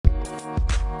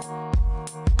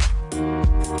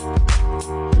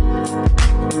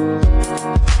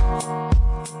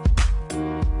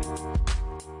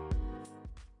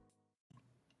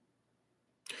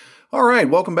right,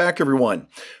 welcome back, everyone.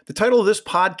 The title of this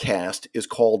podcast is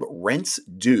called Rents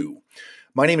Due.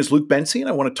 My name is Luke Bensi, and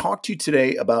I want to talk to you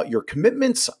today about your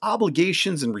commitments,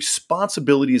 obligations, and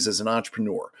responsibilities as an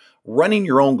entrepreneur, running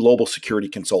your own global security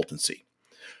consultancy.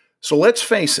 So let's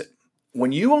face it,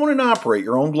 when you own and operate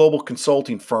your own global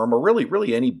consulting firm, or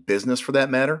really any business for that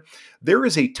matter, there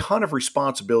is a ton of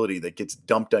responsibility that gets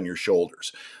dumped on your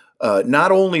shoulders.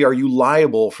 Not only are you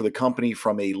liable for the company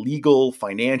from a legal,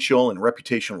 financial, and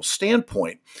reputational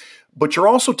standpoint, but you're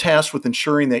also tasked with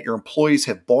ensuring that your employees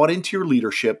have bought into your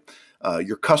leadership,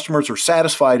 your customers are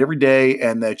satisfied every day,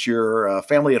 and that your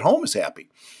family at home is happy.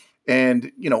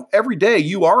 And, every day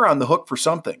you are on the hook for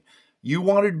something. You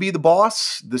wanted to be the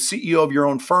boss, the CEO of your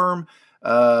own firm.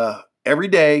 Every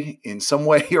day, in some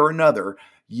way or another,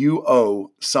 you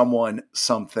owe someone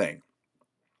something.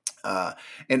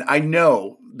 And I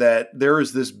know that there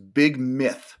is this big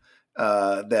myth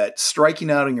that striking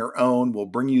out on your own will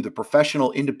bring you the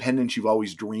professional independence you've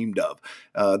always dreamed of,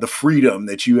 the freedom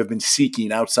that you have been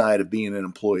seeking outside of being an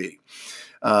employee.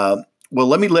 Well,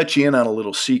 let me let you in on a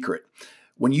little secret.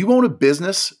 When you own a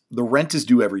business, the rent is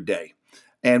due every day.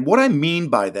 And what I mean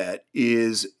by that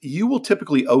is you will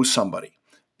typically owe somebody.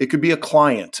 It could be a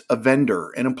client, a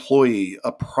vendor, an employee,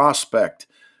 a prospect,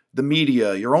 the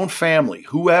media, your own family,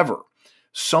 whoever.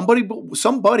 Somebody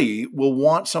will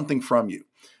want something from you.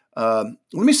 Let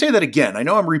me say that again. I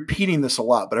know I'm repeating this a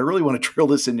lot, but I really want to drill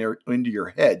this into your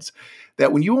heads,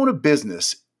 that when you own a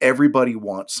business, everybody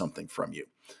wants something from you.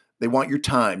 They want your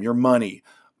time, your money,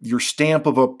 your stamp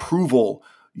of approval,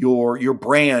 your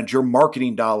brand, your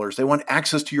marketing dollars. They want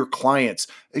access to your clients.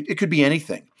 It could be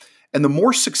anything. And the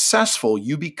more successful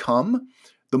you become,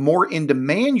 the more in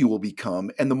demand you will become,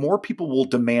 and the more people will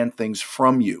demand things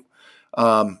from you.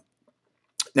 Now,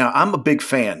 I'm a big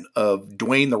fan of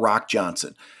Dwayne "The Rock"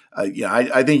 Johnson.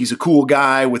 I think he's a cool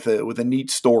guy with a neat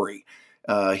story.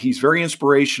 He's very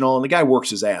inspirational, and the guy works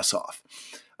his ass off.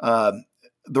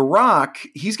 The Rock,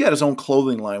 he's got his own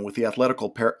clothing line with the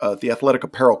athletic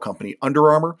apparel company Under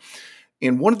Armour.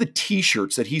 And one of the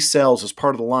T-shirts that he sells as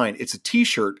part of the line, it's a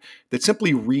T-shirt that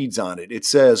simply reads on it. It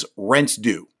says, "Rents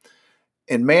due."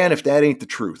 And man, if that ain't the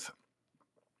truth.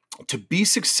 To be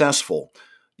successful,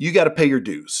 you got to pay your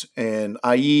dues. And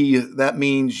i.e., that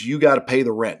means you got to pay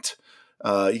the rent.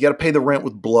 You got to pay the rent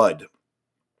with blood.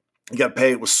 You got to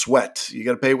pay it with sweat. You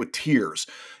got to pay it with tears.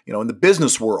 In the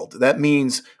business world, that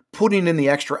means putting in the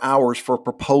extra hours for a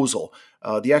proposal,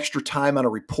 the extra time on a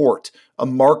report, a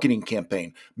marketing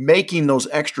campaign, making those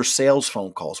extra sales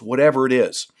phone calls, whatever it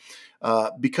is.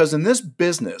 Because in this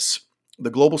business, the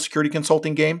global security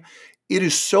consulting game, it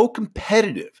is so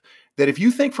competitive that if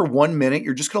you think for 1 minute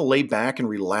you're just going to lay back and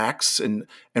relax and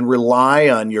rely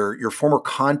on your former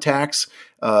contacts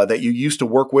that you used to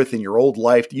work with in your old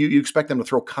life, you expect them to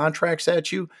throw contracts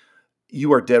at you,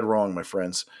 you are dead wrong, my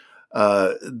friends.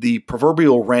 The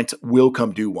proverbial rent will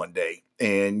come due one day,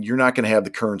 and you're not going to have the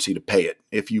currency to pay it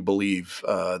if you believe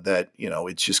that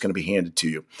it's just going to be handed to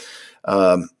you.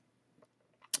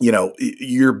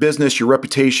 Your business, your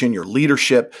reputation, your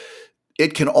leadership,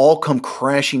 it can all come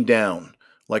crashing down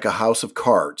like a house of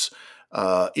cards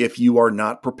if you are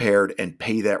not prepared and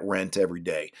pay that rent every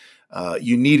day.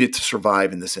 You need it to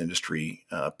survive in this industry,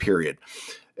 period.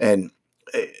 And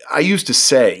I used to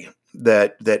say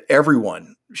that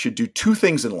everyone should do two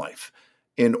things in life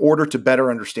in order to better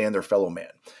understand their fellow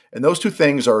man. And those two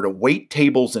things are to wait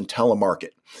tables and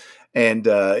telemarket. And,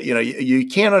 you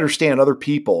can't understand other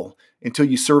people until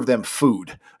you serve them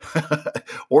food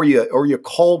or you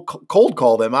cold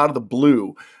call them out of the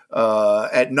blue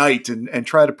at night and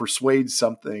try to persuade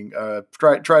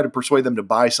try to persuade them to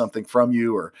buy something from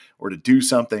you or to do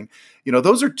something.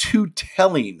 Those are two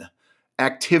telling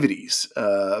activities,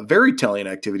 very telling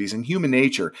activities in human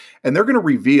nature, and they're going to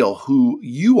reveal who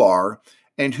you are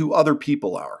and who other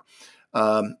people are.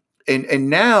 And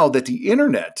now that the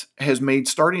internet has made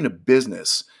starting a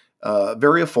business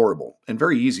very affordable and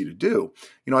very easy to do,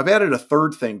 I've added a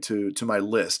third thing to my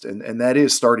list, and that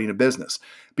is starting a business,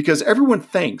 because everyone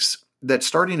thinks that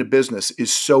starting a business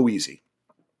is so easy.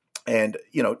 And,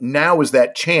 now is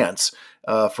that chance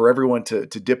for everyone to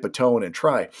dip a toe in and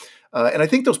try. And I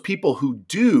think those people who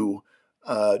do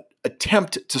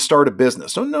attempt to start a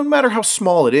business, no matter how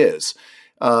small it is,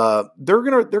 they're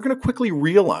gonna quickly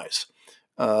realize,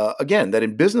 again, that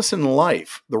in business and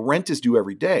life, the rent is due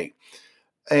every day.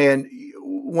 And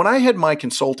when I had my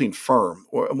consulting firm,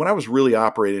 or when I was really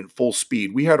operating at full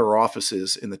speed, we had our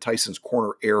offices in the Tysons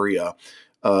Corner area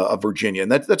of Virginia.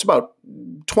 And that's about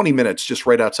 20 minutes just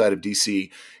right outside of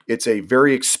DC. It's a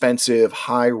very expensive,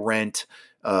 high rent,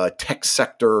 tech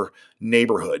sector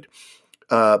neighborhood.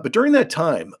 But during that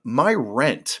time, my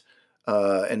rent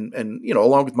and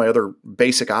along with my other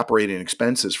basic operating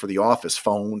expenses for the office,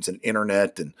 phones and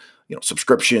internet and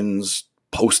subscriptions,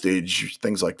 postage,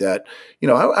 things like that.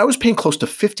 I was paying close to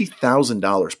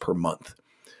 $50,000 per month.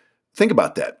 Think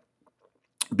about that.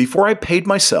 Before I paid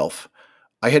myself,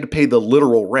 I had to pay the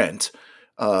literal rent,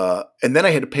 and then I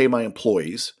had to pay my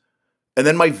employees, and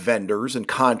then my vendors and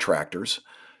contractors.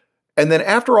 And then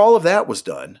after all of that was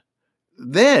done,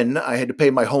 then I had to pay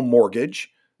my home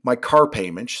mortgage, my car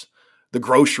payments, the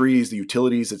groceries, the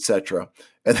utilities, etc.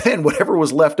 And then whatever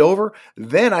was left over,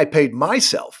 then I paid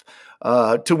myself,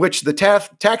 to which the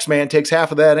tax man takes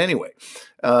half of that anyway.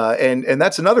 And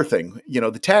that's another thing.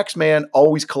 The tax man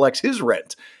always collects his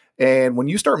rent. And when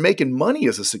you start making money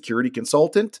as a security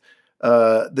consultant,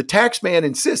 the tax man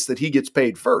insists that he gets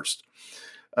paid first.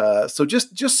 So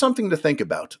just something to think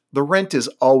about. The rent is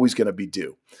always going to be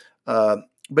due.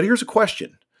 But here's a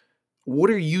question. What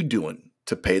are you doing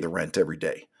to pay the rent every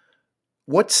day?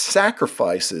 What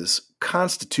sacrifices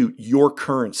constitute your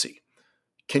currency?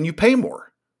 Can you pay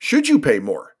more? Should you pay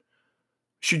more?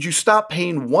 Should you stop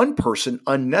paying one person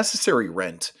unnecessary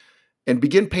rent and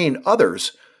begin paying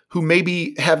others who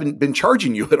maybe haven't been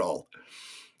charging you at all?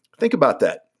 Think about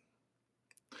that.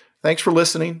 Thanks for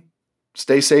listening.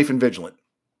 Stay safe and vigilant.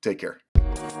 Take care.